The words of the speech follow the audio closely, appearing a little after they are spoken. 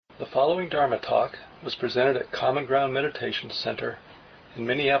The following Dharma talk was presented at Common Ground Meditation Center in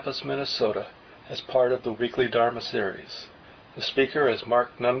Minneapolis, Minnesota, as part of the weekly Dharma series. The speaker is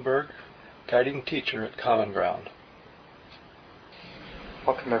Mark Nunberg, guiding teacher at Common Ground.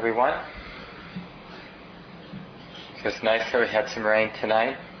 Welcome, everyone. It's nice that we had some rain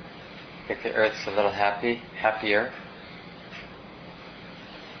tonight. I think the earth's a little happier.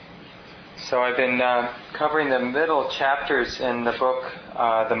 So I've been covering the middle chapters in the book,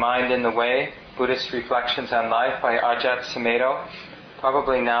 The Mind in the Way, Buddhist Reflections on Life by Ajahn Sumedho,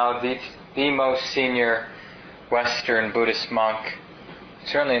 probably now the most senior Western Buddhist monk,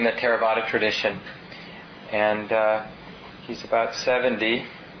 certainly in the Theravada tradition. And he's about 70,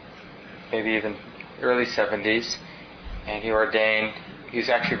 maybe even early 70s, and he ordained. He was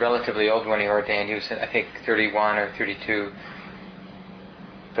actually relatively old when he ordained. He was, I think, 31 or 32.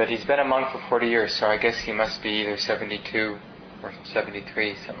 But he's been a monk for 40 years, so I guess he must be either 72 or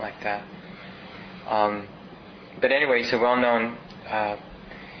 73, something like that. But anyway, he's a well-known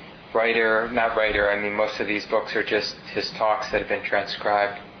writer, I mean, most of these books are just his talks that have been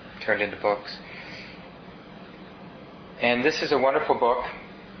transcribed, turned into books. And this is a wonderful book,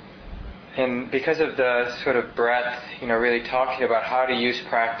 and because of the sort of breadth, really talking about how to use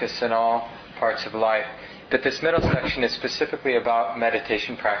practice in all parts of life. But this middle section is specifically about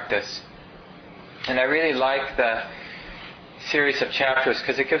meditation practice. And I really like the series of chapters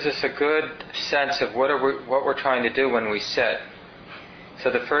because it gives us a good sense of what we're trying to do when we sit. So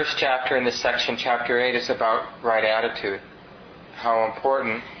the first chapter in this section, chapter 8, is about right attitude. How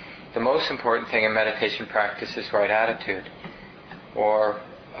important, the most important thing in meditation practice is right attitude, or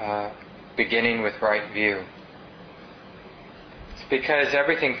beginning with right view. Because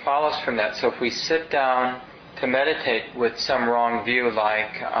everything follows from that. So if we sit down to meditate with some wrong view,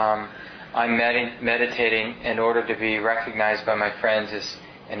 like I'm meditating in order to be recognized by my friends as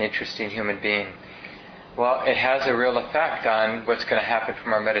an interesting human being, well, it has a real effect on what's going to happen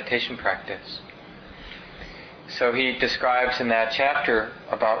from our meditation practice. So he describes in that chapter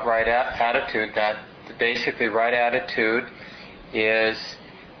about right attitude that basically right attitude is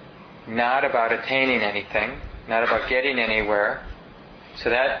not about attaining anything, not about getting anywhere. So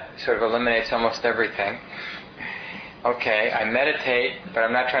that sort of eliminates almost everything. Okay, I meditate, but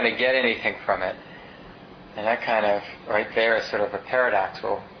I'm not trying to get anything from it. And that kind of, right there, is sort of a paradox.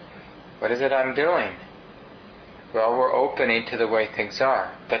 Well, what is it I'm doing? Well, we're opening to the way things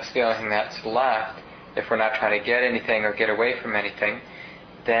are. That's the only thing that's left. If we're not trying to get anything or get away from anything,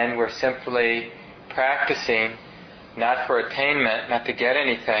 then we're simply practicing not for attainment, not to get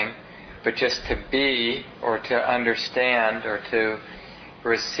anything, but just to be, or to understand, or to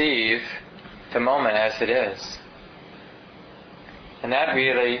receive the moment as it is. And that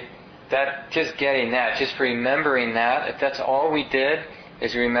just getting that, just remembering that, if that's all we did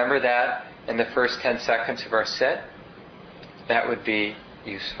is remember that in the first 10 seconds of our sit, that would be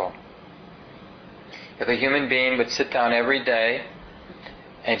useful. If a human being would sit down every day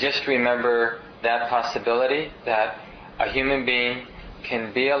and just remember that possibility, that a human being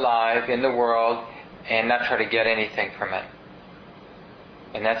can be alive in the world and not try to get anything from it.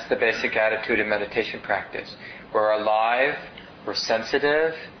 And that's the basic attitude of meditation practice. We're alive, we're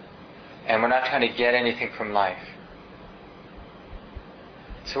sensitive, and we're not trying to get anything from life.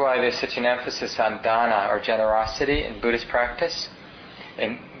 That's why there's such an emphasis on dana, or generosity, in Buddhist practice,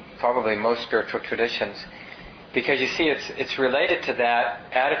 in probably most spiritual traditions. Because you see, it's related to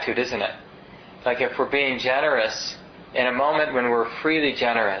that attitude, isn't it? Like if we're being generous, in a moment when we're freely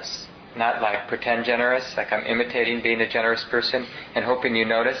generous, not like pretend generous, like I'm imitating being a generous person and hoping you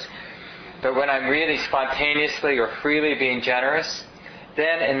notice, but when I'm really spontaneously or freely being generous,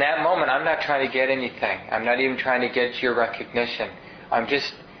 then in that moment I'm not trying to get anything. I'm not even trying to get your recognition. I'm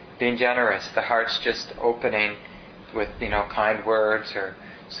just being generous. The heart's just opening with, kind words or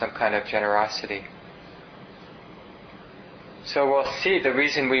some kind of generosity. So we'll see the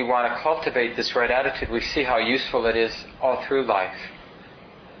reason we want to cultivate this right attitude. We see how useful it is all through life.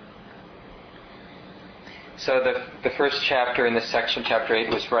 So the first chapter in this section, chapter 8,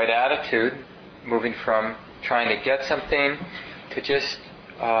 was right attitude, moving from trying to get something to just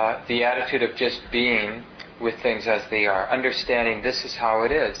the attitude of just being with things as they are, understanding this is how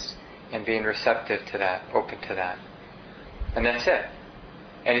it is, and being receptive to that, open to that. And that's it.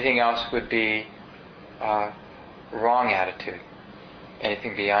 Anything else would be wrong attitude.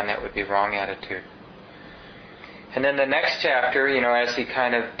 Anything beyond that would be wrong attitude. And then the next chapter, as he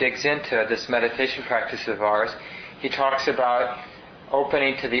kind of digs into this meditation practice of ours, he talks about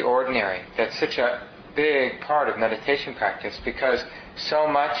opening to the ordinary. That's such a big part of meditation practice, because so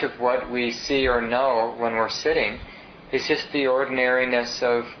much of what we see or know when we're sitting is just the ordinariness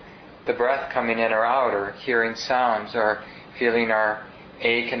of the breath coming in or out, or hearing sounds, or feeling our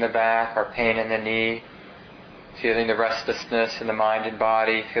ache in the back, our pain in the knee, feeling the restlessness in the mind and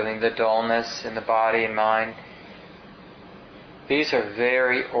body, feeling the dullness in the body and mind. These are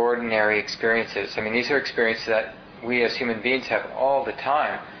very ordinary experiences. I mean, these are experiences that we as human beings have all the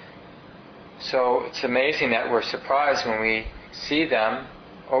time. So it's amazing that we're surprised when we see them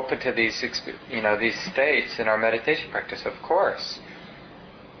open to these states in our meditation practice. Of course,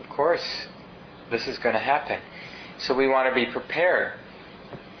 this is going to happen. So we want to be prepared.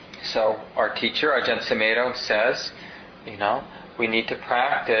 So our teacher, Ajahn Sumedho, says, we need to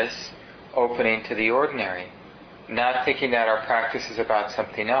practice opening to the ordinary, not thinking that our practice is about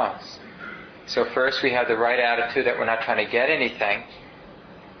something else. So first we have the right attitude that we're not trying to get anything,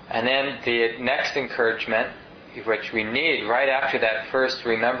 and then the next encouragement, which we need right after that first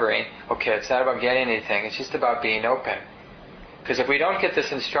remembering, okay, it's not about getting anything, it's just about being open. Because if we don't get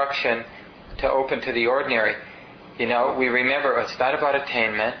this instruction to open to the ordinary, we remember it's not about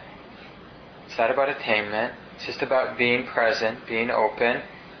attainment, it's just about being present, being open,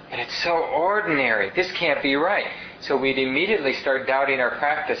 and it's so ordinary, this can't be right. So we'd immediately start doubting our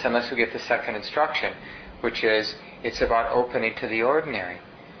practice unless we get the second instruction, which is, it's about opening to the ordinary.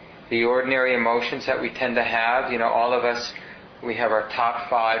 The ordinary emotions that we tend to have, all of us, we have our top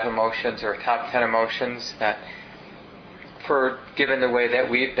 5 emotions or top 10 emotions that, given the way that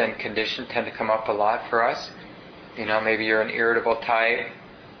we've been conditioned, tend to come up a lot for us. Maybe you're an irritable type,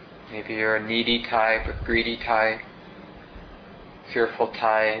 maybe you're a needy type, a greedy type, fearful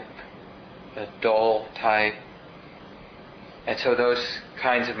type, a dull type. And so those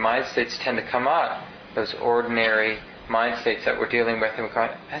kinds of mind states tend to come up, those ordinary mind states that we're dealing with, and we're going,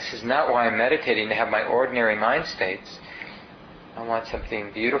 this is not why I'm meditating, to have my ordinary mind states. I want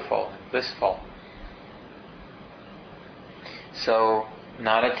something beautiful and blissful. So,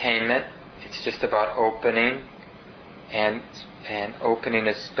 non-attainment, it's just about opening, and opening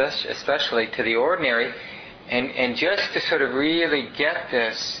especially to the ordinary. And just to sort of really get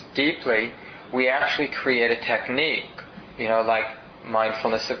this deeply, we actually create a technique, like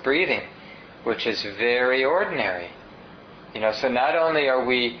mindfulness of breathing, which is very ordinary. So not only are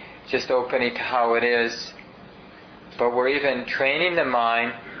we just opening to how it is, but we're even training the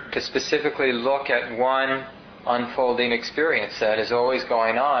mind to specifically look at one unfolding experience that is always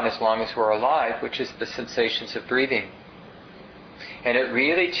going on as long as we're alive, which is the sensations of breathing. And it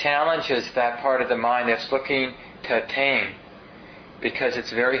really challenges that part of the mind that's looking to attain, because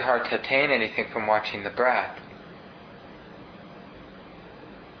it's very hard to attain anything from watching the breath.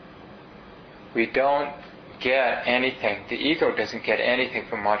 We don't get anything, the ego doesn't get anything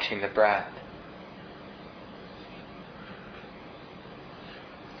from watching the breath.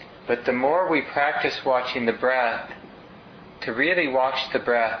 But the more we practice watching the breath, to really watch the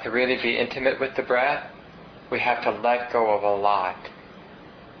breath, to really be intimate with the breath, we have to let go of a lot.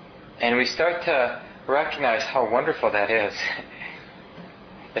 And we start to recognize how wonderful that is.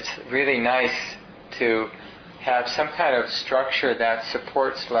 It's really nice to have some kind of structure that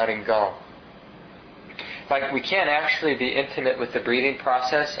supports letting go. Like, we can't actually be intimate with the breathing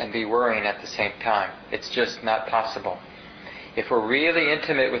process and be worrying at the same time. It's just not possible. If we're really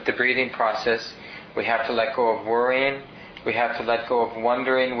intimate with the breathing process, we have to let go of worrying. We have to let go of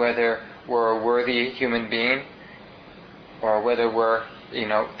wondering whether we're a worthy human being, or whether we're,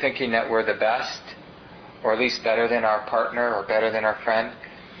 thinking that we're the best, or at least better than our partner, or better than our friend.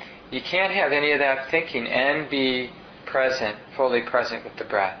 You can't have any of that thinking and be present, fully present with the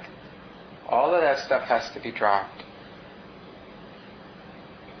breath. All of that stuff has to be dropped.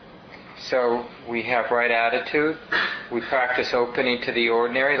 So we have right attitude. We practice opening to the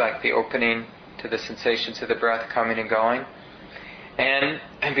ordinary, like the opening to the sensations of the breath coming and going. And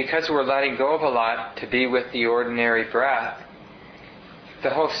because we're letting go of a lot to be with the ordinary breath, the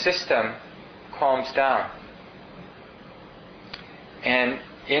whole system calms down. And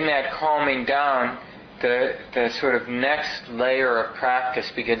in that calming down, the sort of next layer of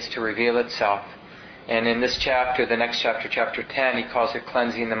practice begins to reveal itself. And in this chapter, the next chapter, chapter 10, he calls it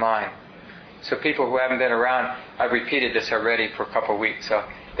cleansing the mind. So people who haven't been around, I've repeated this already for a couple of weeks, so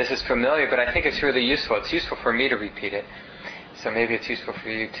this is familiar, but I think it's really useful. It's useful for me to repeat it. So maybe it's useful for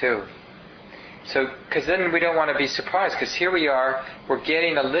you too. So, because then we don't want to be surprised, because here we are, we're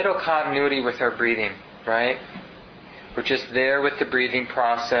getting a little continuity with our breathing, right? We're just there with the breathing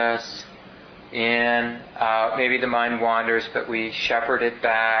process, in, out. Maybe the mind wanders, but we shepherd it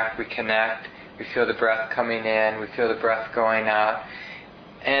back, we connect, we feel the breath coming in, we feel the breath going out.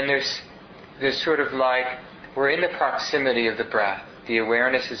 And there's sort of like, we're in the proximity of the breath. The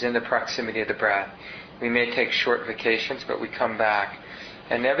awareness is in the proximity of the breath. We may take short vacations, but we come back.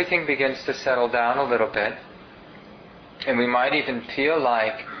 and everything begins to settle down a little bit. And we might even feel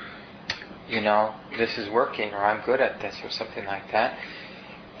like, this is working, or I'm good at this, or something like that.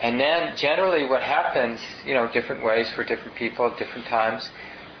 And then generally what happens, different ways for different people at different times,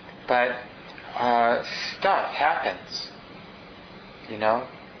 but stuff happens.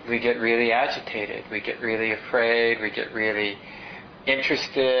 We get really agitated, we get really afraid, we get really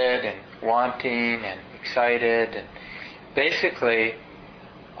interested and wanting and excited, and basically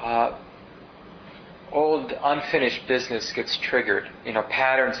old unfinished business gets triggered.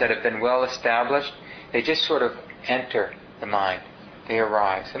 Patterns that have been well established, they just sort of enter the mind. They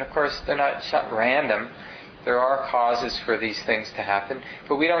arise. And of course, it's not random. There are causes for these things to happen.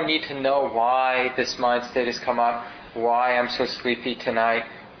 But we don't need to know why this mind state has come up, why I'm so sleepy tonight,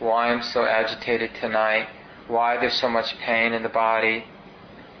 why I'm so agitated tonight, why there's so much pain in the body,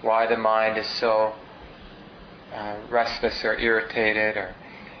 why the mind is so restless or irritated or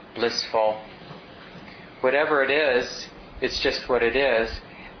blissful. Whatever it is, it's just what it is.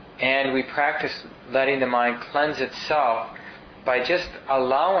 And we practice letting the mind cleanse itself by just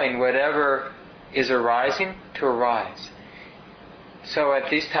allowing whatever is arising to arise. So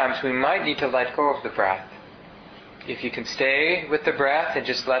at these times we might need to let go of the breath. If you can stay with the breath and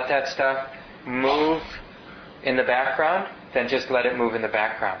just let that stuff move in the background, then just let it move in the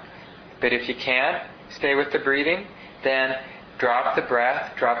background. But if you can't stay with the breathing, then drop the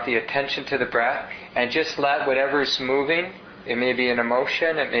breath, drop the attention to the breath, and just let whatever is moving, it may be an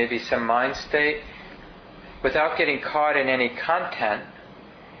emotion, it may be some mind state, without getting caught in any content,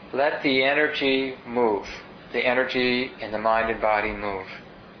 let the energy move. The energy in the mind and body move.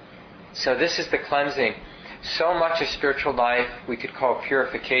 So this is the cleansing. So much of spiritual life we could call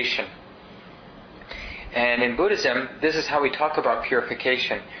purification. And in Buddhism, this is how we talk about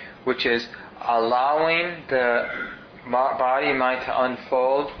purification, which is allowing the body and mind to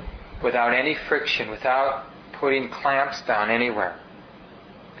unfold without any friction, without putting clamps down anywhere.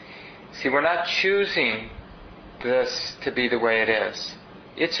 See, we're not choosing this to be the way it is.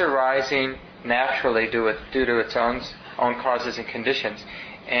 It's arising naturally due to its own causes and conditions.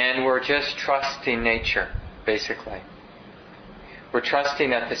 And we're just trusting nature, basically. We're trusting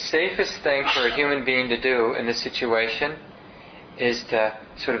that the safest thing for a human being to do in this situation is to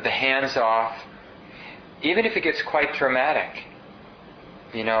sort of the hands off, even if it gets quite dramatic.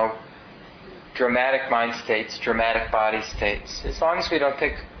 Dramatic mind states, dramatic body states. As long as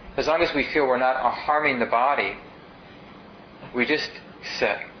we feel we're not harming the body, we just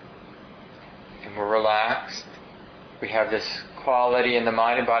sit. And we're relaxed. We have this quality in the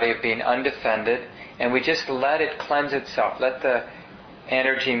mind and body of being undefended, and we just let it cleanse itself. Let the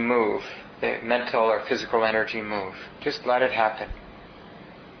energy move, the mental or physical energy move. Just let it happen.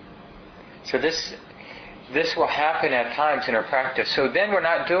 So this will happen at times in our practice. So then we're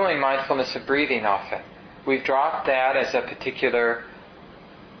not doing mindfulness of breathing often. We've dropped that as a particular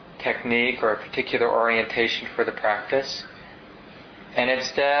technique or a particular orientation for the practice. And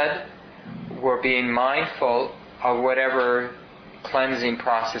instead, we're being mindful of whatever cleansing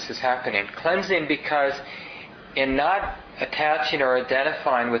process is happening. Cleansing because in not attaching or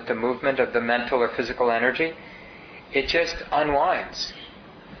identifying with the movement of the mental or physical energy, it just unwinds.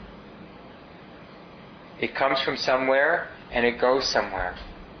 It comes from somewhere and it goes somewhere.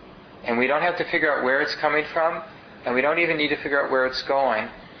 And we don't have to figure out where it's coming from, and we don't even need to figure out where it's going.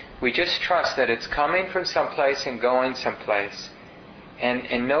 We just trust that it's coming from someplace and going someplace. And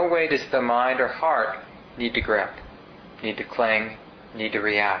in no way does the mind or heart need to grip, need to cling, need to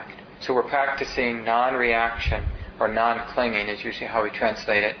react. So we're practicing non-reaction, or non-clinging is usually how we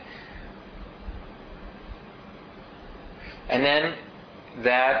translate it. And then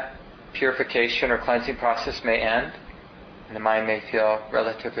that purification or cleansing process may end, and the mind may feel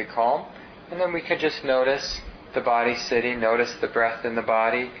relatively calm, and then we can just notice the body sitting, notice the breath in the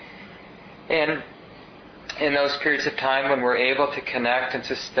body. And in those periods of time when we're able to connect and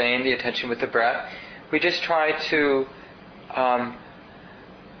sustain the attention with the breath, we just try to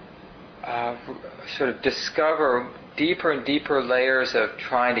sort of discover deeper and deeper layers of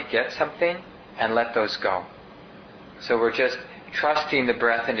trying to get something and let those go. So we're just trusting the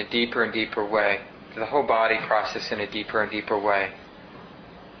breath in a deeper and deeper way, the whole body process in a deeper and deeper way.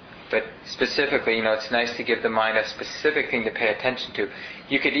 But specifically, it's nice to give the mind a specific thing to pay attention to.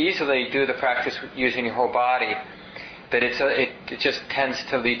 You could easily do the practice using your whole body, but it just tends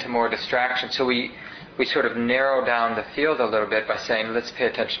to lead to more distraction. So we sort of narrow down the field a little bit by saying, let's pay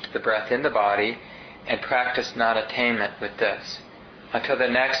attention to the breath in the body and practice non-attainment with this until the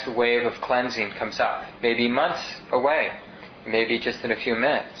next wave of cleansing comes up. Maybe months away, maybe just in a few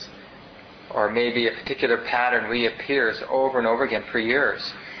minutes. or maybe a particular pattern reappears over and over again for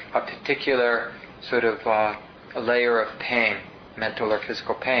years, a particular sort of a layer of pain, mental or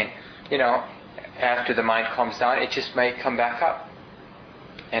physical pain, after the mind calms down, it just may come back up.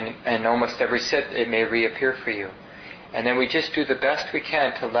 And almost every sit, it may reappear for you. And then we just do the best we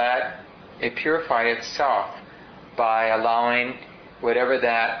can to let it purify itself by allowing whatever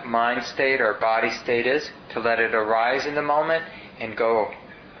that mind state or body state is, to let it arise in the moment and go.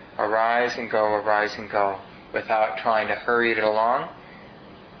 Arise and go, arise and go, without trying to hurry it along,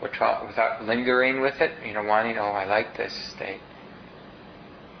 without lingering with it, wanting, I like this state.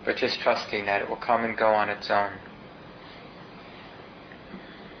 But just trusting that it will come and go on its own.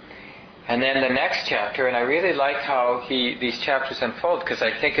 And then the next chapter, and I really like how these chapters unfold, because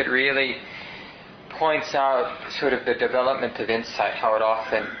I think it really points out sort of the development of insight, how it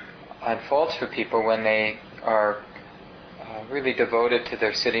often unfolds for people when they are really devoted to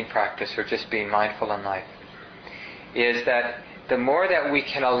their sitting practice or just being mindful in life, is that the more that we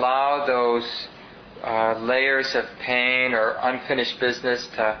can allow those layers of pain or unfinished business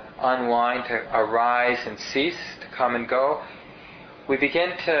to unwind, to arise and cease, to come and go, we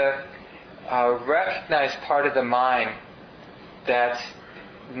begin to recognize part of the mind that's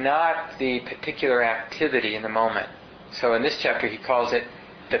not the particular activity in the moment. So in this chapter he calls it,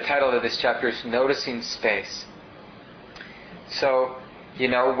 the title of this chapter is Noticing Space. So,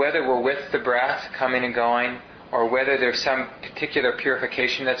 whether we're with the breath coming and going, or whether there's some particular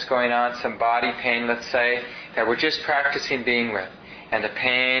purification that's going on, some body pain, let's say, that we're just practicing being with. And the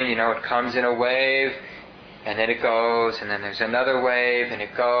pain, it comes in a wave, and then it goes, and then there's another wave, and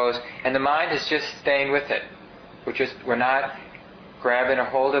it goes, and the mind is just staying with it. We're not grabbing a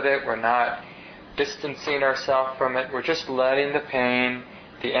hold of it, we're not distancing ourselves from it, we're just letting the pain,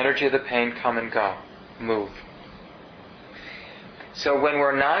 the energy of the pain come and go, move. So when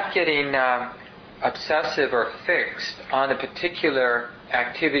we're not getting obsessive or fixed on a particular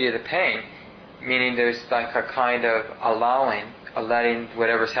activity of the pain, meaning there's like a kind of letting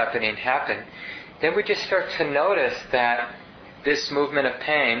whatever's happening happen, then we just start to notice that this movement of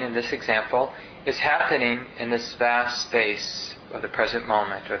pain, in this example, is happening in this vast space of the present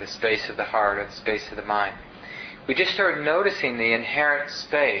moment, or the space of the heart, or the space of the mind. We just start noticing the inherent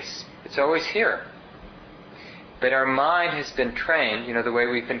space. It's always here. But our mind has been trained, the way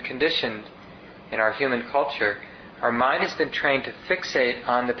we've been conditioned in our human culture, our mind has been trained to fixate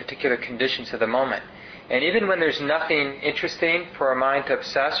on the particular conditions of the moment. And even when there's nothing interesting for our mind to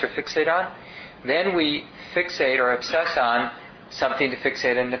obsess or fixate on, then we fixate or obsess on something to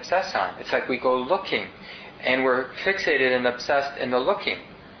fixate and obsess on. It's like we go looking, and we're fixated and obsessed in the looking.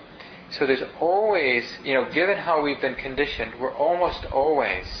 So there's always, given how we've been conditioned, we're almost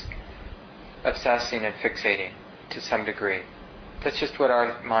always obsessing and fixating to some degree. That's just what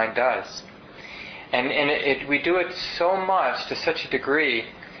our mind does. And we do it so much, to such a degree,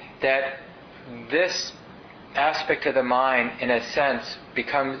 that this aspect of the mind, in a sense,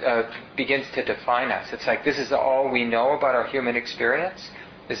 begins to define us. It's like this is all we know about our human experience,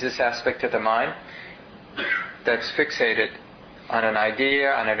 is this aspect of the mind that's fixated on an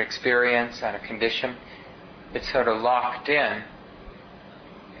idea, on an experience, on a condition. It's sort of locked in,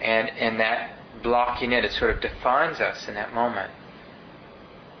 and in that blocking it sort of defines us in that moment.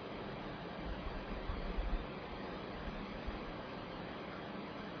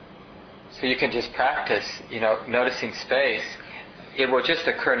 So you can just practice, noticing space. It will just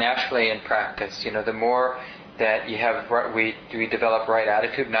occur naturally in practice. The more that you have, we develop right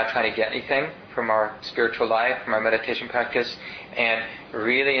attitude, not trying to get anything from our spiritual life, from our meditation practice, and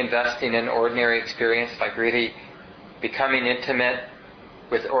really investing in ordinary experience, like really becoming intimate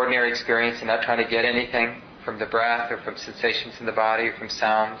with ordinary experience and not trying to get anything from the breath or from sensations in the body or from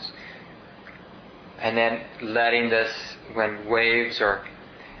sounds. And then letting this, when waves or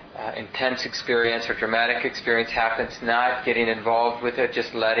intense experience or dramatic experience happens, not getting involved with it,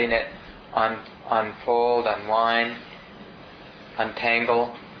 just letting it unfold, unwind,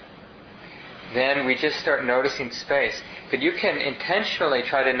 untangle. Then we just start noticing space. But you can intentionally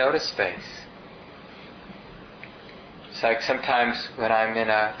try to notice space. It's like sometimes when I'm in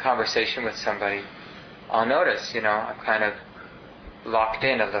a conversation with somebody, I'll notice, I'm kind of locked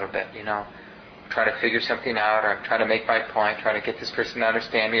in a little bit, trying to figure something out, or I'm trying to make my point, trying to get this person to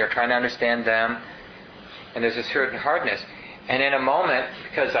understand me, or trying to understand them. And there's a certain hardness. And in a moment,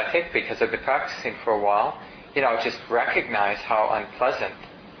 because I've been practicing for a while, just recognize how unpleasant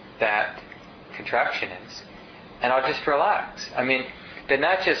that contraction is. And I'll just relax. But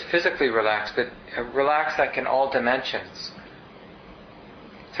not just physically relax, but relax like in all dimensions.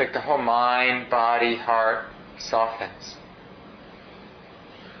 It's like the whole mind, body, heart softens.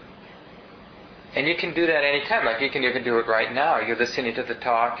 And you can do that anytime. Like you can even do it right now. You're listening to the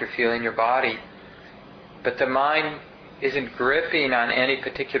talk, you're feeling your body. But the mind isn't gripping on any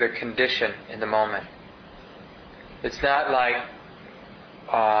particular condition in the moment. It's not like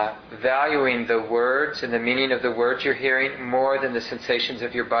valuing the words and the meaning of the words you're hearing more than the sensations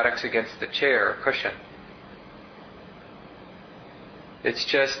of your buttocks against the chair or cushion. It's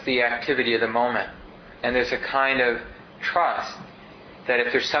just the activity of the moment. And there's a kind of trust that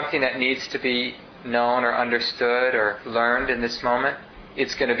if there's something that needs to be known or understood or learned in this moment,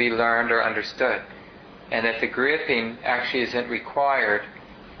 it's going to be learned or understood. And that the gripping actually isn't required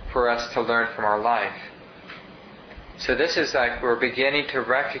for us to learn from our life. So this is like we're beginning to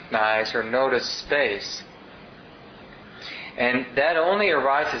recognize or notice space. And that only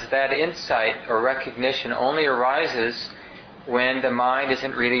arises, that insight or recognition only arises when the mind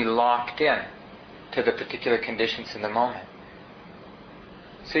isn't really locked in to the particular conditions in the moment.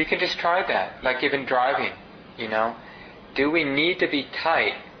 So you can just try that, like even driving, you know. Do we need to be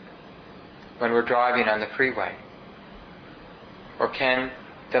tight when we're driving on the freeway? Or can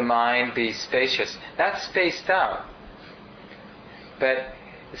the mind be spacious? Not spaced out. But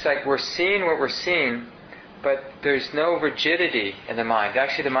it's like we're seeing what we're seeing, but there's no rigidity in the mind.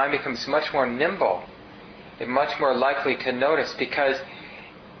 Actually, the mind becomes much more nimble and much more likely to notice because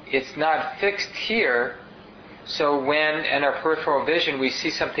it's not fixed here. So when in our peripheral vision we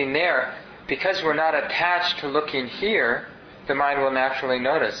see something there, because we're not attached to looking here, the mind will naturally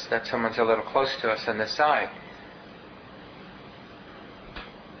notice that someone's a little close to us on this side.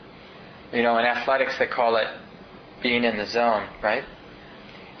 You know, in athletics they call it being in the zone, right?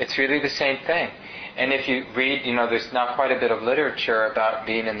 It's really the same thing. And if you read, you know, there's now quite a bit of literature about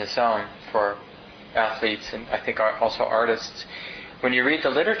being in the zone for athletes and I think also artists. When you read the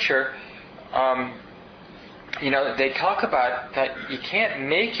literature, you know, they talk about that you can't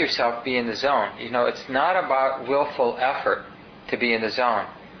make yourself be in the zone. You know, it's not about willful effort to be in the zone.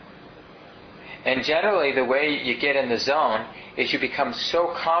 And generally the way you get in the zone is you become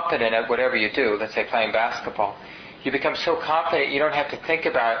so competent at whatever you do, let's say playing basketball, you become so confident you don't have to think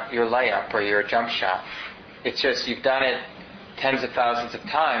about your layup or your jump shot. It's just you've done it tens of thousands of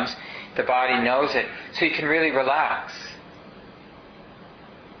times, the body knows it, so you can really relax.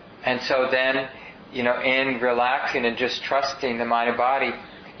 And so then, you know, in relaxing and just trusting the mind and body,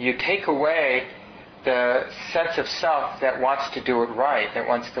 you take away the sense of self that wants to do it right, that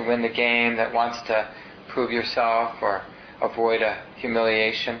wants to win the game, that wants to prove yourself or avoid a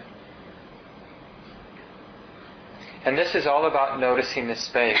humiliation. And this is all about noticing the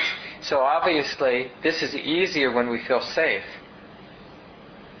space. So obviously, this is easier when we feel safe.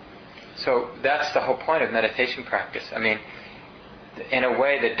 So that's the whole point of meditation practice. I mean, in a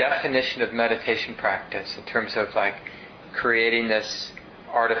way, the definition of meditation practice in terms of like creating this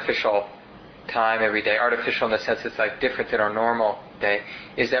artificial time every day, artificial in the sense it's like different than our normal day,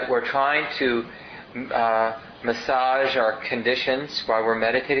 is that we're trying to massage our conditions while we're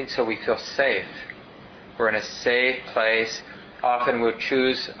meditating so we feel safe. We're in a safe place. Often we'll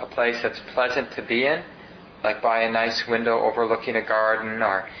choose a place that's pleasant to be in, like by a nice window overlooking a garden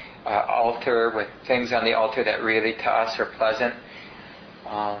or altar with things on the altar that really to us are pleasant,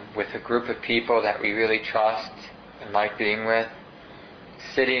 with a group of people that we really trust and like being with,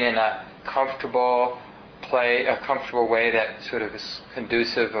 sitting in a comfortable way that sort of is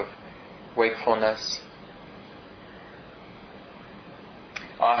conducive of wakefulness.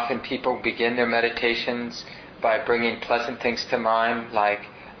 Often people begin their meditations by bringing pleasant things to mind, like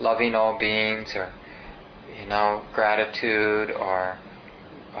loving all beings, or, you know, gratitude, or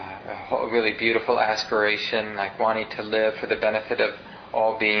a really beautiful aspiration, like wanting to live for the benefit of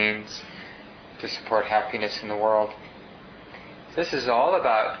all beings, to support happiness in the world. This is all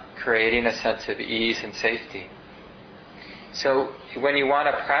about creating a sense of ease and safety. So when you want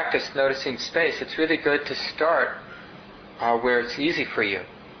to practice noticing space, it's really good to start where it's easy for you.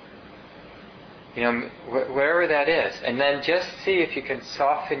 You know, wherever that is. And then just see if you can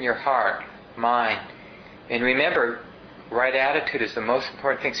soften your heart, mind. And remember, right attitude is the most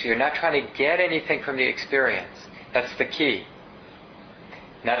important thing. So you're not trying to get anything from the experience. That's the key.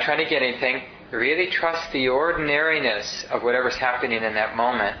 Not trying to get anything. Really trust the ordinariness of whatever's happening in that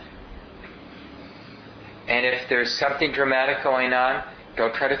moment. And if there's something dramatic going on,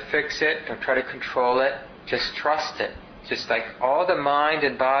 don't try to fix it. Don't try to control it. Just trust it. Just like all the mind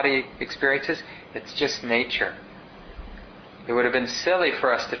and body experiences, it's just nature. It would have been silly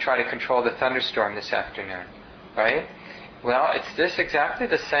for us to try to control the thunderstorm this afternoon, right? Well, it's just exactly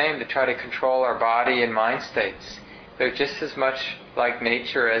the same to try to control our body and mind states. They're just as much like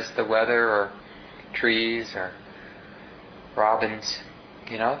nature as the weather or trees or robins.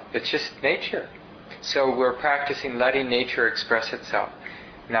 You know, it's just nature. So we're practicing letting nature express itself,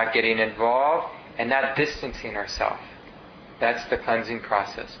 not getting involved and not distancing ourselves. That's the cleansing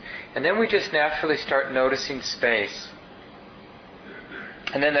process. And then we just naturally start noticing space.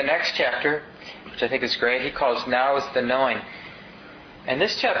 And then the next chapter, which I think is great, he calls Now is the Knowing. And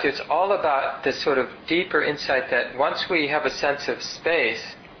this chapter is all about this sort of deeper insight that once we have a sense of space,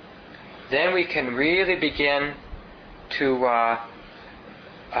 then we can really begin to,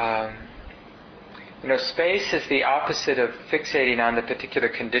 space is the opposite of fixating on the particular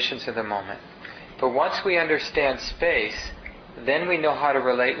conditions of the moment. But once we understand space, then we know how to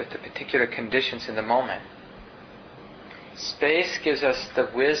relate with the particular conditions in the moment. Space gives us the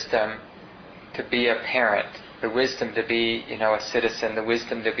wisdom to be a parent, the wisdom to be, a citizen, the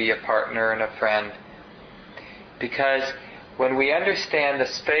wisdom to be a partner and a friend. Because when we understand the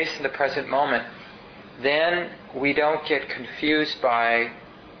space in the present moment, then we don't get confused by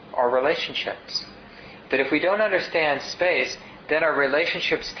our relationships. But if we don't understand space, then our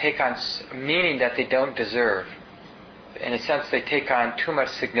relationships take on meaning that they don't deserve. In a sense, they take on too much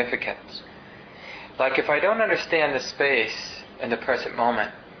significance. Like if I don't understand the space in the present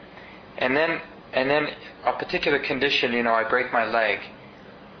moment, and then a particular condition, I break my leg.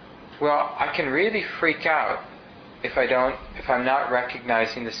 Well, I can really freak out if I'm not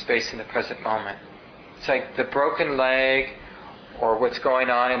recognizing the space in the present moment. It's like the broken leg, or what's going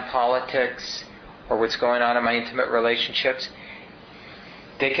on in politics, or what's going on in my intimate relationships.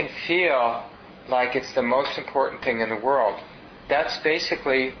 They can feel like it's the most important thing in the world. That's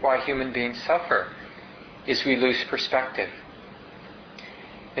basically why human beings suffer, is we lose perspective.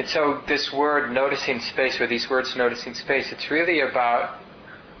 And so this word noticing space, or these words noticing space, it's really about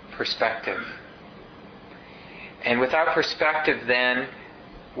perspective. And without perspective, then,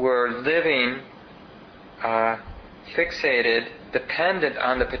 we're living fixated, dependent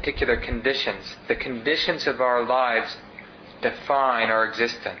on the particular conditions. The conditions of our lives define our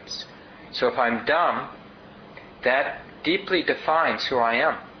existence. So if I'm dumb, that deeply defines who I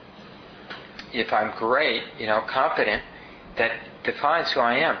am. If I'm great, competent, that defines who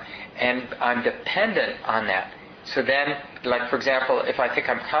I am. And I'm dependent on that. So then, like for example, if I think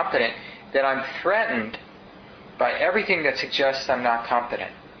I'm competent, then I'm threatened by everything that suggests I'm not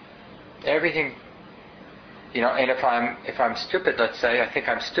competent. Everything, and if I'm stupid, let's say, I think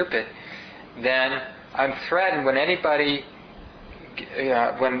I'm stupid, then I'm threatened when anybody,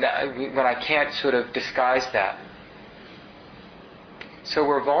 when I can't sort of disguise that. So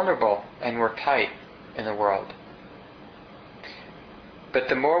we're vulnerable and we're tight in the world. But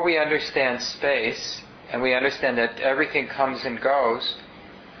the more we understand space, and we understand that everything comes and goes,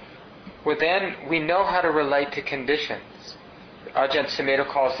 well then we know how to relate to conditions. Ajahn Sumedho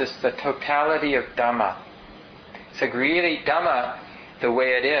calls this the totality of Dhamma. It's like really, Dhamma, the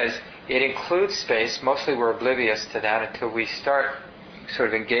way it is, it includes space. Mostly we're oblivious to that until we start sort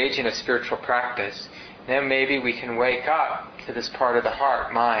of engaging in a spiritual practice. Then maybe we can wake up to this part of the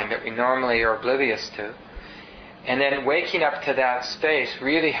heart, mind, that we normally are oblivious to. And then waking up to that space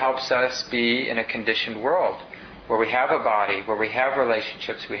really helps us be in a conditioned world, where we have a body, where we have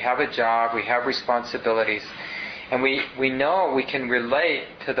relationships, we have a job, we have responsibilities, and we know we can relate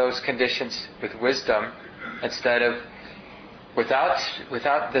to those conditions with wisdom instead of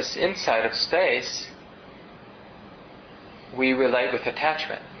without this insight of space. We relate with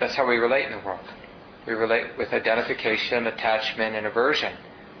attachment. That's how we relate in the world. We relate with identification, attachment, and aversion.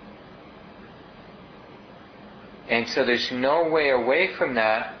 And so there's no way away from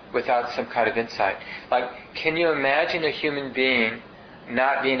that without some kind of insight. Like, can you imagine a human being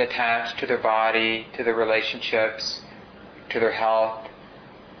not being attached to their body, to their relationships, to their health,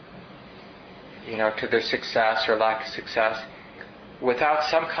 to their success or lack of success, without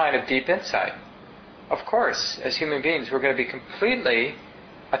some kind of deep insight? Of course, as human beings, we're going to be completely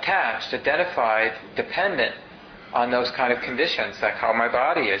attached, identified, dependent on those kind of conditions, like how my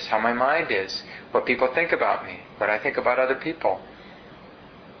body is, how my mind is, what people think about me, what I think about other people.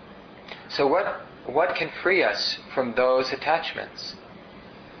 So what can free us from those attachments?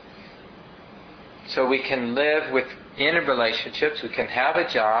 So we can live in relationships, we can have a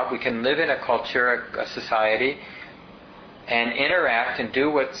job, we can live in a culture, a society, and interact and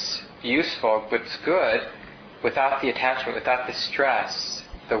do what's useful, what's good, without the attachment, without the stress,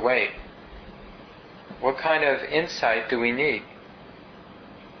 the weight. What kind of insight do we need?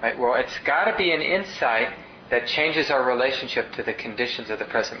 Right? Well, it's got to be an insight that changes our relationship to the conditions of the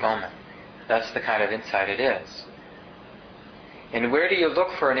present moment. That's the kind of insight it is. And where do you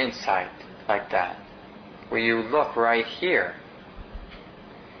look for an insight like that? Well, you look right here.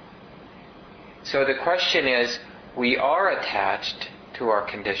 So the question is, we are attached to our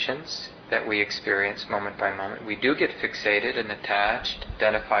conditions, that we experience moment by moment. We do get fixated and attached,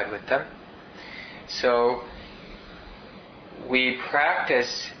 identified with them. So we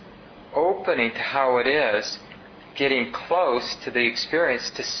practice opening to how it is, getting close to the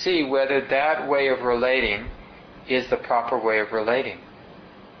experience to see whether that way of relating is the proper way of relating.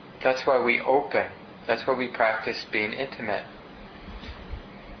 That's why we open. That's why we practice being intimate.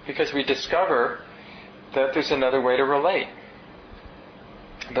 Because we discover that there's another way to relate.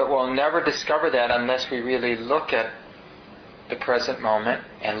 But we'll never discover that unless we really look at the present moment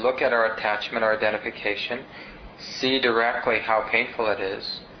and look at our attachment, our identification, see directly how painful it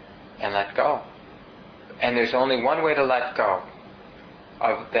is, and let go. And there's only one way to let go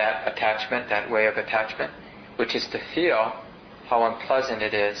of that attachment, that way of attachment, which is to feel how unpleasant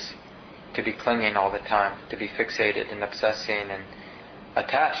it is to be clinging all the time, to be fixated and obsessing and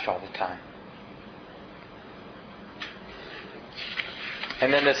attached all the time.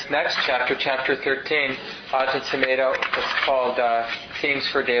 And then this next chapter, chapter 13, Ajahn Sumedho, it's called Themes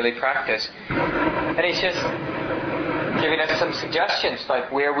for Daily Practice. And he's just giving us some suggestions,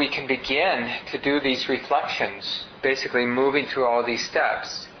 like where we can begin to do these reflections, basically moving through all these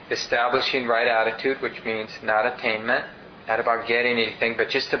steps, establishing right attitude, which means not attainment, not about getting anything, but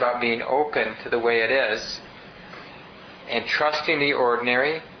just about being open to the way it is, and trusting the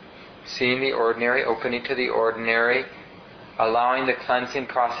ordinary, seeing the ordinary, opening to the ordinary, allowing the cleansing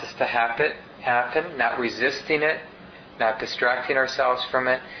process to happen, not resisting it, not distracting ourselves from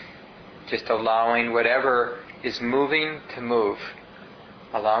it, just allowing whatever is moving to move,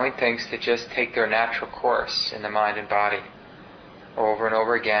 allowing things to just take their natural course in the mind and body over and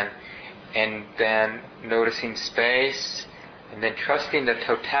over again, and then noticing space, and then trusting the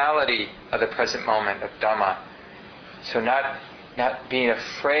totality of the present moment of Dhamma. So not being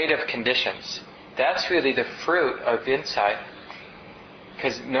afraid of conditions. That's really the fruit of insight.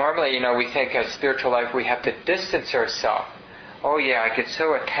 Because normally, we think as spiritual life we have to distance ourselves. Oh yeah, I get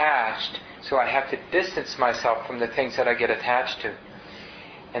so attached, so I have to distance myself from the things that I get attached to.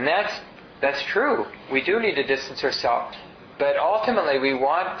 And that's true. We do need to distance ourselves. But ultimately we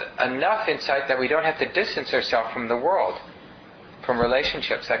want enough insight that we don't have to distance ourselves from the world, from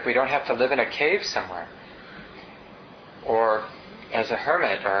relationships. Like we don't have to live in a cave somewhere, or as a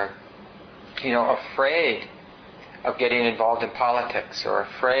hermit, or afraid of getting involved in politics, or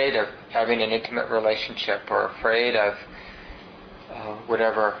afraid of having an intimate relationship, or afraid of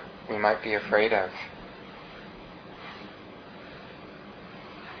whatever we might be afraid of.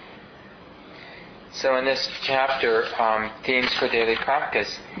 So in this chapter, Themes for Daily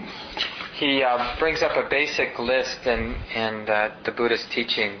Practice, he brings up a basic list in the Buddha's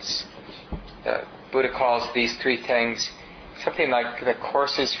teachings. The Buddha calls these three things something like the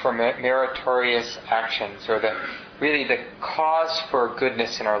courses for meritorious actions, or the cause for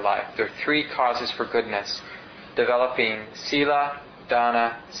goodness in our life. There are three causes for goodness: developing sila,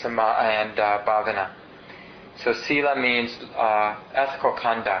 dana, and bhavana. So sila means ethical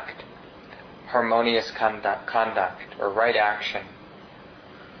conduct, harmonious conduct, or right action.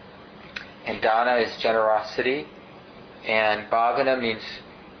 And dana is generosity, and bhavana means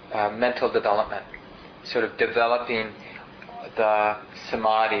mental development, sort of developing the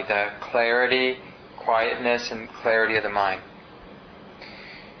samadhi, the clarity, quietness, and clarity of the mind.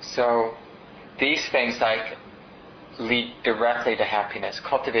 So these things lead directly to happiness,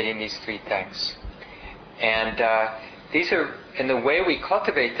 cultivating these three things. And these are, and the way we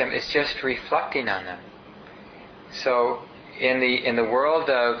cultivate them is just reflecting on them. So in the world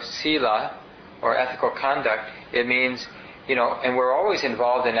of sila, or ethical conduct, it means, and we're always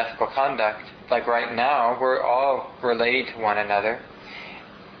involved in ethical conduct. Like right now, we're all relating to one another.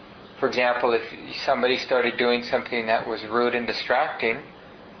 For example, if somebody started doing something that was rude and distracting,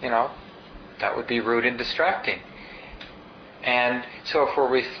 that would be rude and distracting. And so if we're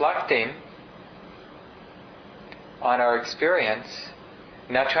reflecting on our experience,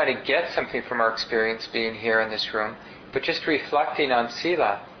 not trying to get something from our experience being here in this room, but just reflecting on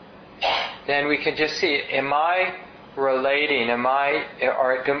sila, then we can just see, am I relating,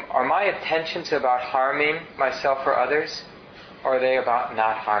 are my intentions about harming myself or others, or are they about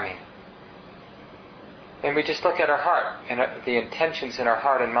not harming? And we just look at our heart and the intentions in our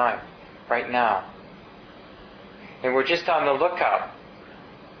heart and mind right now. And we're just on the lookout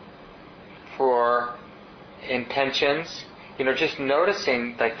for intentions, just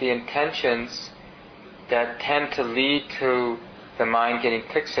noticing the intentions that tend to lead to the mind getting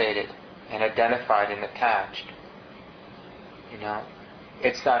fixated and identified and attached.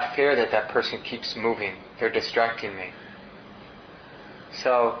 It's not fair that person keeps moving. They're distracting me.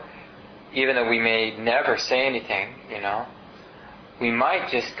 So even though we may never say anything, we might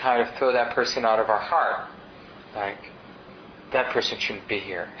just kind of throw that person out of our heart. Like, that person shouldn't be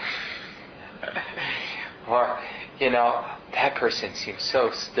here. Or, that person seems so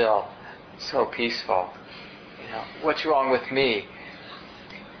still, so peaceful. What's wrong with me?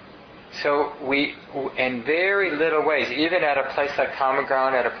 So we, in very little ways, even at a place like Common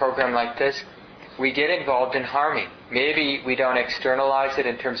Ground, at a program like this, we get involved in harming. Maybe we don't externalize it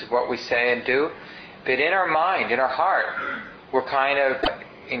in terms of what we say and do, but in our mind, in our heart, we're kind of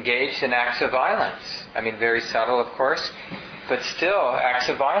engaged in acts of violence. I mean, very subtle, of course, but still acts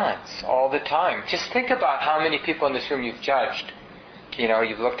of violence all the time. Just think about how many people in this room you've judged.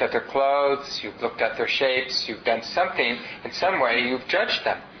 You've looked at their clothes, you've looked at their shapes, you've done something, in some way you've judged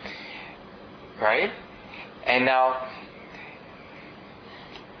them. Right? And now,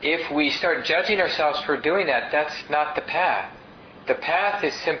 if we start judging ourselves for doing that, that's not the path. The path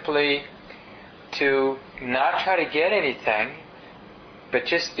is simply to not try to get anything, but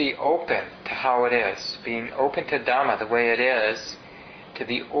just be open to how it is. Being open to Dhamma the way it is, to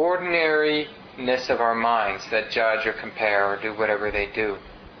the ordinariness of our minds that judge or compare or do whatever they do.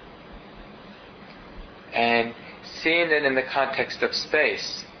 And seeing it in the context of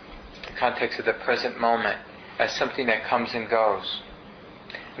space, the context of the present moment, as something that comes and goes.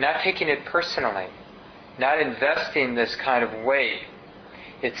 Not taking it personally, not investing this kind of weight.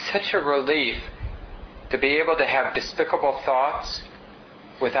 It's such a relief to be able to have despicable thoughts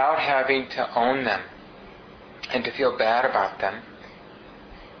without having to own them and to feel bad about them.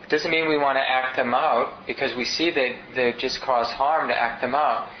 It doesn't mean we want to act them out because we see that they just cause harm to act them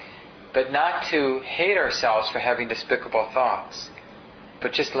out, but not to hate ourselves for having despicable thoughts,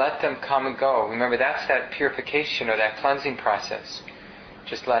 but just let them come and go. Remember, that's that purification or that cleansing process.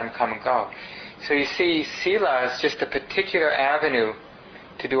 Just let them come and go. So you see, Sila is just a particular avenue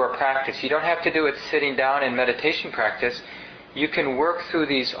to do our practice. You don't have to do it sitting down in meditation practice. You can work through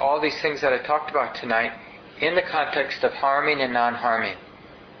all these things that I talked about tonight in the context of harming and non-harming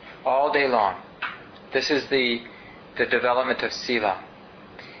all day long. This is the development of Sila.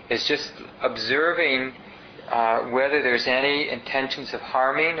 It's just observing whether there's any intentions of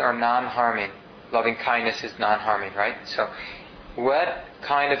harming or non-harming. Loving kindness is non-harming, right? So what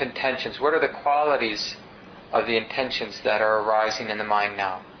kind of intentions, what are the qualities of the intentions that are arising in the mind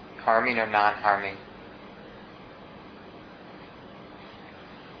now? Harming or non-harming?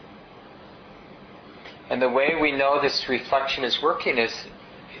 And the way we know this reflection is working is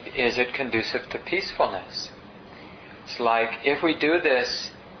it conducive to peacefulness? It's like if we do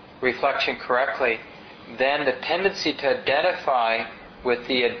this reflection correctly, then the tendency to identify with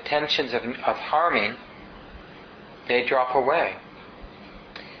the intentions of harming, they drop away.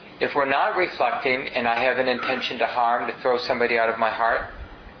 If we're not reflecting and I have an intention to harm, to throw somebody out of my heart,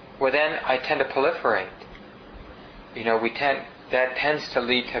 well then I tend to proliferate. That tends to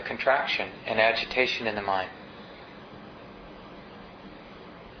lead to contraction and agitation in the mind.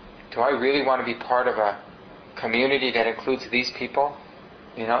 Do I really want to be part of a community that includes these people?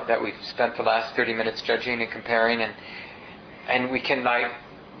 That we've spent the last 30 minutes judging and comparing, and we can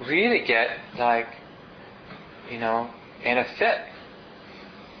really get in a fit.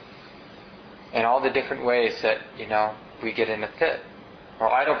 In all the different ways that, we get in a fit. Or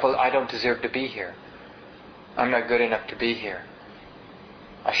I don't deserve to be here. I'm not good enough to be here.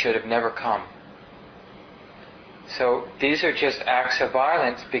 I should have never come. So these are just acts of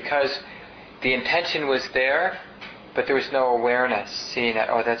violence because the intention was there, but there was no awareness, seeing that,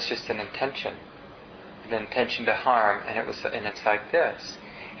 that's just an intention to harm, and it's like this.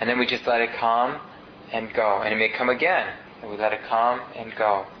 And then we just let it come and go, and it may come again, and we let it come and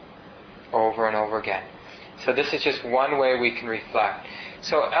go, over and over again. So this is just one way we can reflect.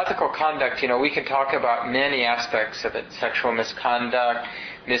 So ethical conduct, we can talk about many aspects of it: sexual misconduct,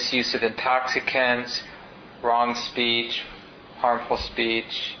 misuse of intoxicants, wrong speech, harmful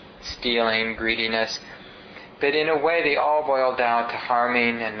speech, stealing, greediness. But in a way, they all boil down to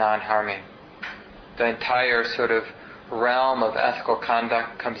harming and non-harming. The entire sort of realm of ethical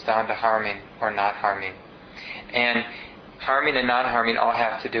conduct comes down to harming or not harming. And harming and non-harming all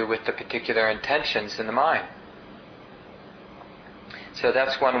have to do with the particular intentions in the mind. So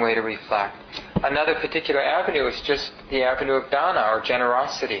that's one way to reflect. Another particular avenue is just the avenue of dana, or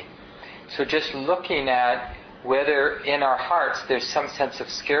generosity. So just looking at whether in our hearts there's some sense of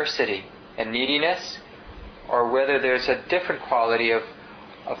scarcity and neediness, or whether there's a different quality of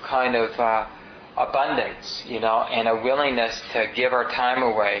kind of abundance, and a willingness to give our time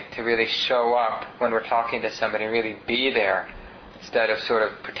away, to really show up when we're talking to somebody, really be there, instead of sort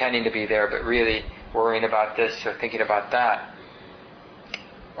of pretending to be there, but really worrying about this or thinking about that.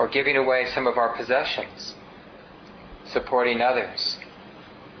 Or giving away some of our possessions. supporting others.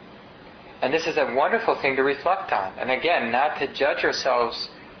 And this is a wonderful thing to reflect on. And again, not to judge ourselves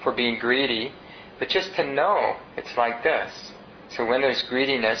for being greedy, but just to know it's like this. So when there's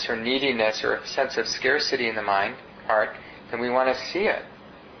greediness or neediness or a sense of scarcity in the mind, heart, then we want to see it.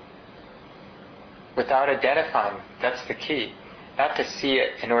 Without identifying, that's the key. Not to see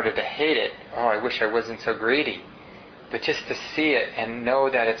it in order to hate it. Oh, I wish I wasn't so greedy. But just to see it and know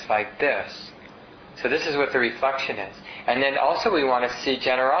that it's like this. So this is what the reflection is. And then also we want to see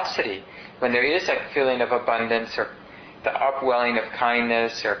generosity. When there is a feeling of abundance or the upwelling of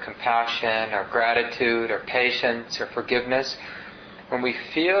kindness or compassion or gratitude or patience or forgiveness, when we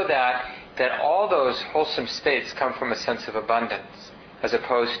feel that all those wholesome states come from a sense of abundance as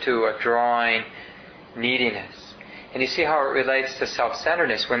opposed to a drawing neediness. And you see how it relates to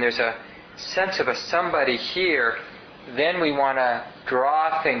self-centeredness. When there's a sense of a somebody here, then we want to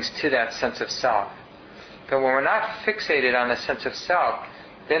draw things to that sense of self. But when we're not fixated on the sense of self,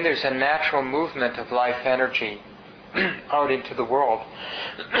 then there's a natural movement of life energy out into the world.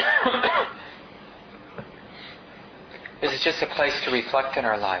 This is just a place to reflect in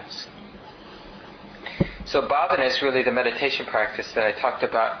our lives. So bhavana is really the meditation practice that I talked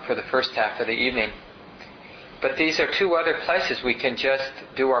about for the first half of the evening. But these are two other places we can just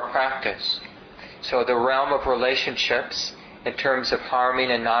do our practice. So the realm of relationships in terms of harming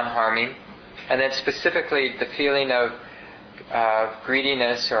and non-harming, and then specifically the feeling of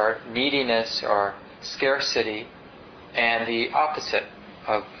greediness or neediness or scarcity, and the opposite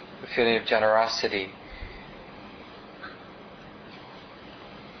of the feeling of generosity.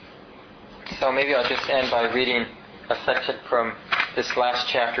 So maybe I'll just end by reading a section from this last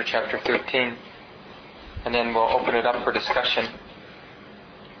chapter, chapter 13, and then we'll open it up for discussion.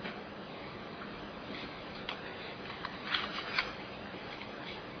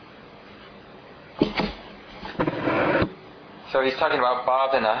 So he's talking about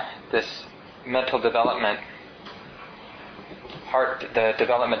bhavana, this mental development, the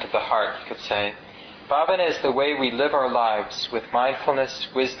development of the heart, you could say. Bhavana is the way we live our lives with mindfulness,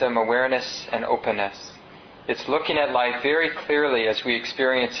 wisdom, awareness, and openness. It's looking at life very clearly as we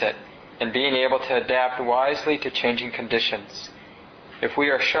experience it and being able to adapt wisely to changing conditions. If we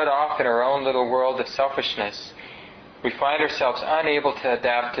are shut off in our own little world of selfishness, we find ourselves unable to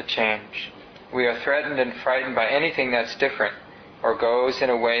adapt to change. We are threatened and frightened by anything that's different or goes in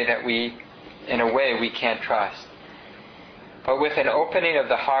a way we can't trust. But with an opening of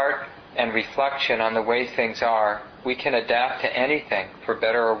the heart and reflection on the way things are, we can adapt to anything, for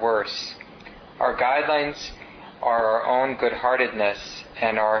better or worse. Our guidelines are our own good-heartedness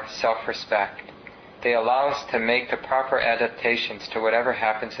and our self-respect. They allow us to make the proper adaptations to whatever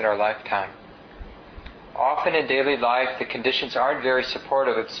happens in our lifetime. Often in daily life, the conditions aren't very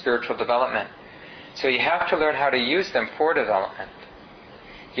supportive of spiritual development, so you have to learn how to use them for development.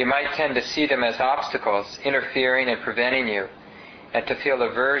 You might tend to see them as obstacles, interfering and preventing you, and to feel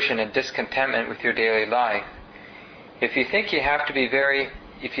aversion and discontentment with your daily life. If you think you have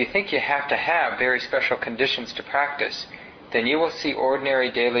to have very special conditions to practice, then you will see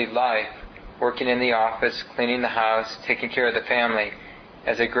ordinary daily life, working in the office, cleaning the house, taking care of the family,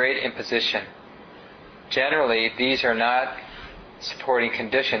 as a great imposition. Generally, these are not supporting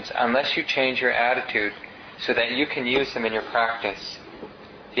conditions unless you change your attitude so that you can use them in your practice.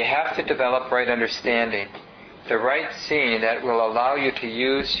 You have to develop right understanding, the right seeing that will allow you to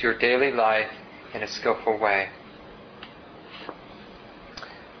use your daily life in a skillful way.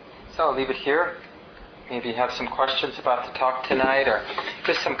 So I'll leave it here. Maybe you have some questions about the talk tonight, or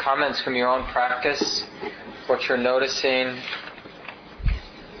just some comments from your own practice, what you're noticing.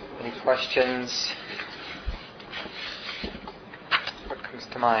 Any questions? What comes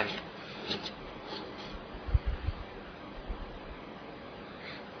to mind?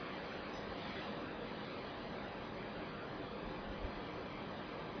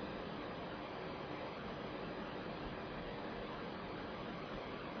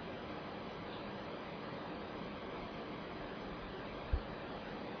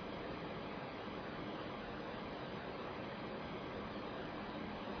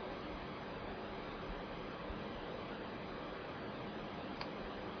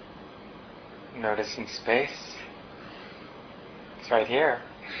 Noticing space. It's right here.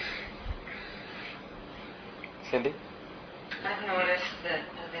 Cindy? I've noticed that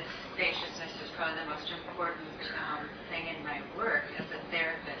this spaciousness is probably the most important thing in my work as a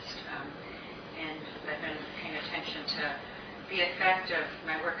therapist. And I've been paying attention to the effect of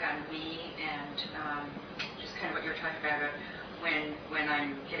my work on me and just kind of what you were talking about when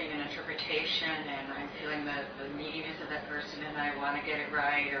I'm getting an interpretation and I'm feeling the neediness of that person and I want to get it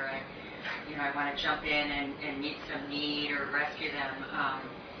right, or I want to jump in and meet some need or rescue them,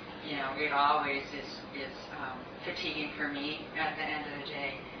 it always is fatiguing for me at the end of the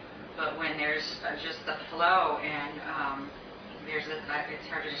day. But when there's just the flow and it's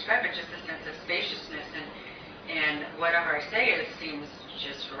hard to describe it, just a sense of spaciousness and whatever I say seems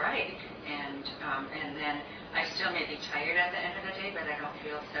just right, and then I still may be tired at the end of the day, but I don't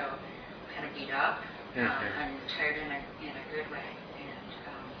feel so kind of beat up. I'm tired in a good way,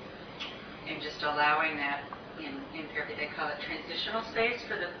 and just allowing that in therapy, they call it transitional space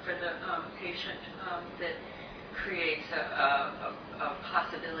for the patient, that creates a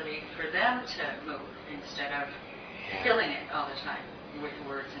possibility for them to move instead of filling it all the time with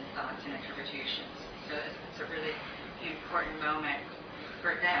words and thoughts and interpretations. So it's a really important moment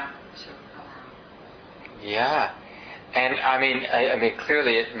for them to allow. Yeah, and I mean,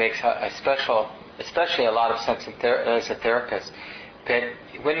 clearly it makes especially a lot of sense as a therapist. But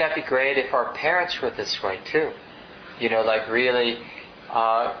wouldn't that be great if our parents were this way too? Like really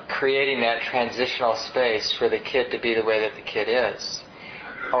creating that transitional space for the kid to be the way that the kid is.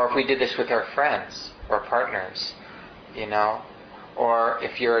 Or if we did this with our friends or partners, or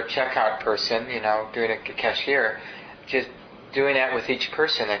if you're a checkout person, doing a cashier, just doing that with each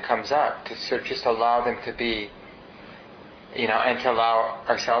person that comes up to sort of just allow them to be, and to allow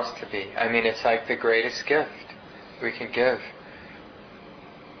ourselves to be. I mean, it's like the greatest gift we can give.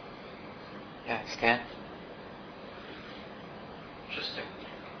 Yeah, Stan? Just to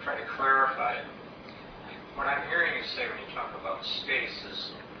try to clarify, what I'm hearing you say when you talk about space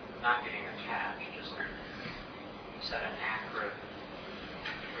is not getting attached. Is that an accurate?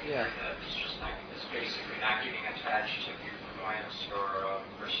 Yeah. It's just it's basically not getting attached to viewpoints or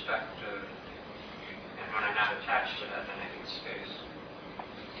perspective. And when I'm not attached to that, then I need space.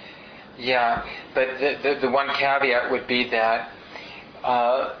 Yeah, but the one caveat would be that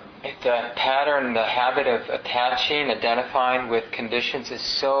the pattern, the habit of attaching, identifying with conditions is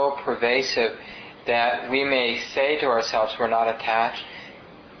so pervasive that we may say to ourselves we're not attached,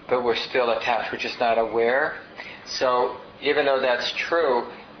 but we're still attached. We're just not aware. So even though that's true,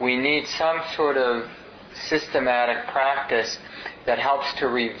 we need some sort of systematic practice that helps to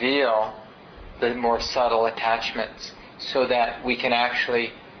reveal the more subtle attachments so that we can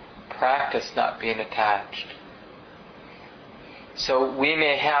actually practice not being attached. So we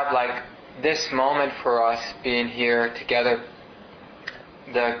may have like this moment for us being here together,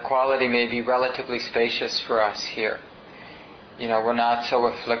 the quality may be relatively spacious for us here. We're not so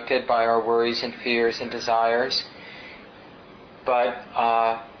afflicted by our worries and fears and desires, but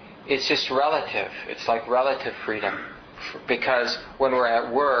it's just relative. It's like relative freedom. Because when we're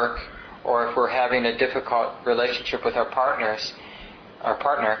at work, or if we're having a difficult relationship with our partner,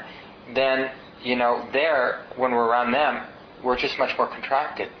 then, there, when we're around them, we're just much more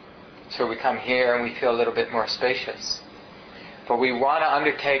contracted. So we come here and we feel a little bit more spacious. But we want to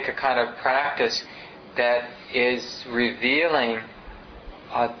undertake a kind of practice that is revealing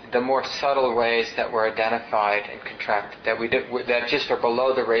the more subtle ways that we're identified and contracted, that just are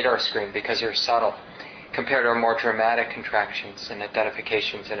below the radar screen because they're subtle, compared to our more dramatic contractions and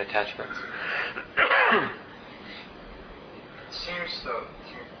identifications and attachments. It seems though,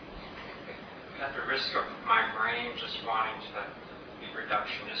 at the risk of my brain just wanting to be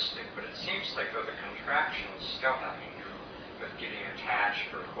reductionistic, but it seems like though the contractions still have to do with getting attached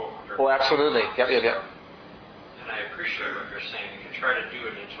or hooked. Oh, absolutely. Yep. And I appreciate what you're saying. If you try to do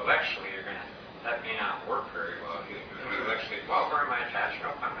it intellectually, that may not work very well. You intellectually, where am I attached?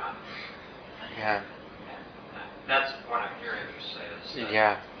 Nope, I'm not. Yeah. That's what I'm hearing you say.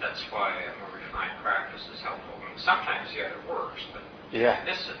 That's why a more refined practice is helpful. I mean, sometimes, it works, but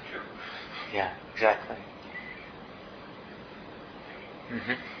this is too. Yeah, exactly.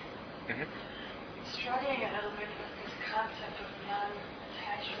 Struggling a little bit with this concept of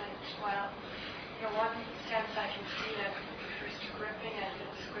non-attachment. Well, one sense I can see that refers to gripping and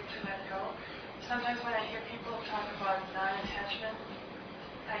it's quick to let go. Sometimes when I hear people talk about non-attachment,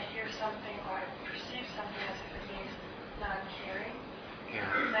 I hear something or I perceive something as if it means non-caring. Yeah.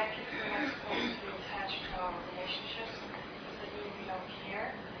 That if we're not supposed to be attached to our relationships, does it mean we don't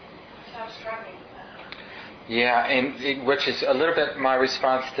care? So I'm struggling with that. Yeah, and which is a little bit my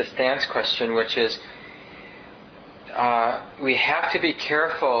response to Stan's question, which is we have to be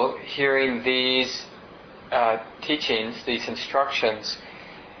careful hearing these teachings, these instructions,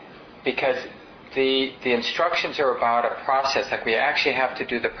 because the instructions are about a process. Like we actually have to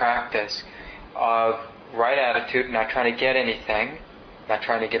do the practice of right attitude, not trying to get anything, not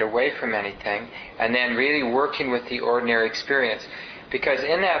trying to get away from anything, and then really working with the ordinary experience. Because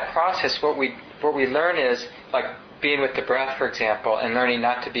in that process, what we learn is, like being with the breath, for example, and learning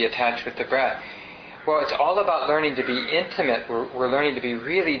not to be attached with the breath. Well, it's all about learning to be intimate. We're learning to be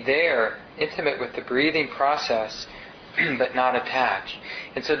really there, intimate with the breathing process, but not attached.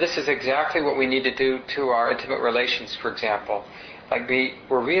 And so this is exactly what we need to do to our intimate relations, for example. Like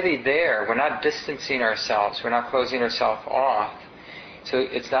we're really there. We're not distancing ourselves. We're not closing ourselves off. So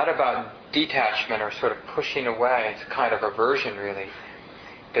it's not about detachment or sort of pushing away. It's a kind of aversion, really.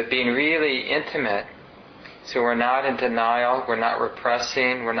 But being really intimate. So we're not in denial, we're not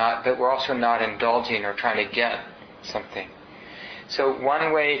repressing, but we're also not indulging or trying to get something. So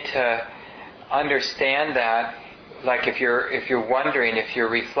one way to understand that, like if you're wondering, if you're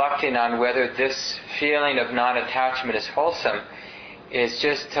reflecting on whether this feeling of non-attachment is wholesome, is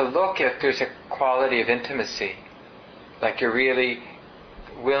just to look if there's a quality of intimacy. Like you're really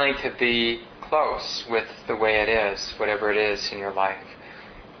willing to be close with the way it is, whatever it is in your life.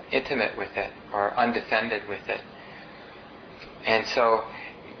 Intimate with it or undefended with it. And so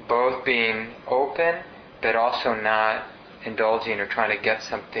both being open but also not indulging or trying to get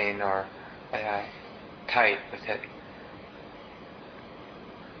something or tight with it.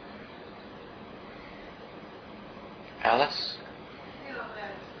 Alice? You know,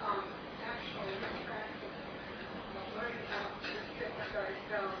 that actually the practice of learning how to sit with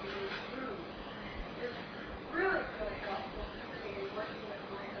ourselves in this room is really, really helpful to me in working with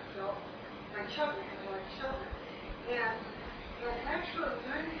my children, and actually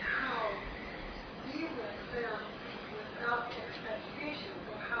learning how to be with them without expectations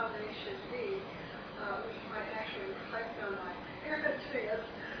of how they should be, which might actually reflect on my parenting,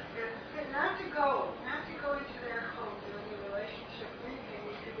 and not to go into their home in any relationship, anything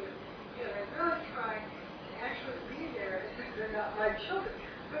we do. I really try to actually be there as if they're not my children,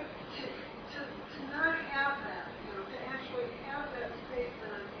 but to not have that, to actually have that space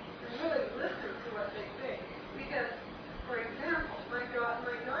and really listen to what they say. Because, for example, my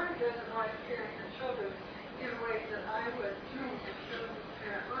daughter doesn't like parent her children in ways that I would do if she was a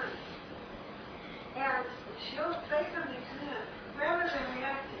parent mine. And she'll say something to them rather than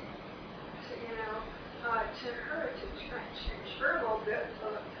reacting to her, to try and change her a little bit, so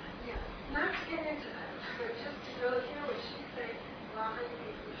that, not to get into that, but just to really hear what she's saying, how who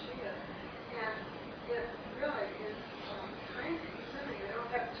she is. And it really is time consuming. I don't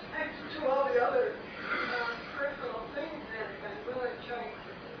have time to do all the other personal things and really trying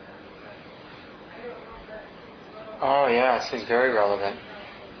to do that. But I don't know if that seems relevant. Oh yeah, it seems very relevant.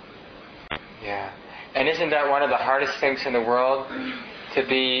 Yeah. And isn't that one of the hardest things in the world? To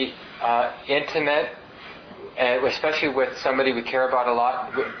be intimate, especially with somebody we care about a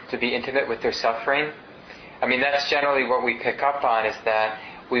lot, to be intimate with their suffering. I mean, that's generally what we pick up on, is that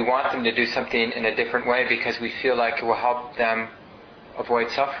we want them to do something in a different way because we feel like it will help them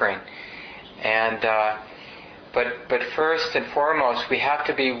avoid suffering. And but first and foremost, we have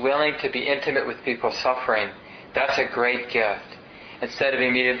to be willing to be intimate with people suffering. That's a great gift. Instead of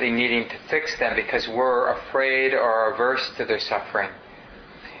immediately needing to fix them because we're afraid or averse to their suffering.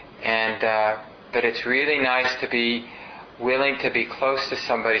 And but it's really nice to be willing to be close to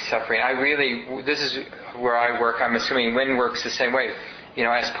somebody suffering. This is where I work. I'm assuming Wynn works the same way.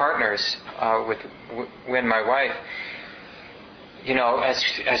 As partners with Wynn, my wife.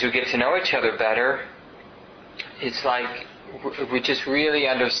 As we get to know each other better, it's like we just really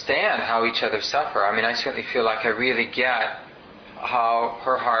understand how each other suffer. I mean, I certainly feel like I really get how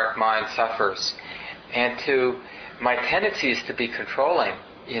her heart, mind suffers. And my tendency is to be controlling.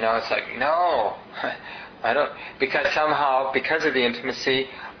 It's like, no, I don't, because somehow, because of the intimacy,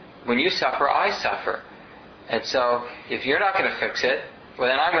 when you suffer, I suffer. And so, if you're not going to fix it, well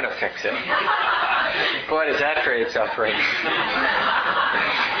then I'm going to fix it. Boy, does that create suffering.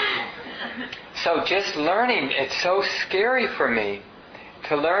 So just learning, it's so scary for me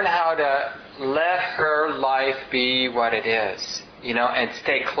to learn how to let her life be what it is, and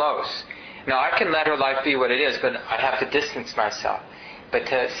stay close. Now, I can let her life be what it is, but I have to distance myself. But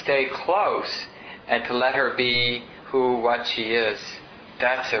to stay close and to let her be what she is,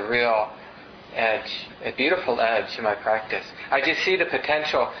 that's a real edge, a beautiful edge in my practice. I just see the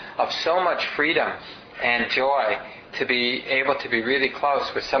potential of so much freedom and joy to be able to be really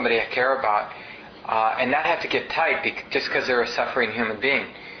close with somebody I care about, and not have to get tight just because they're a suffering human being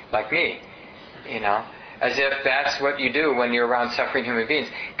like me, as if that's what you do when you're around suffering human beings.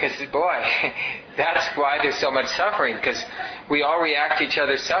 Because, boy, that's why there's so much suffering, because we all react to each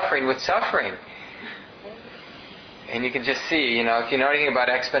other's suffering with suffering. And you can just see, if you know anything about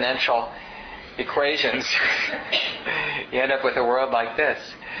exponential equations, you end up with a world like this.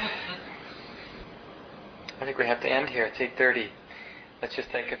 I think we have to end here. It's 8:30. Let's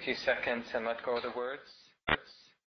just take a few seconds and let go of the words.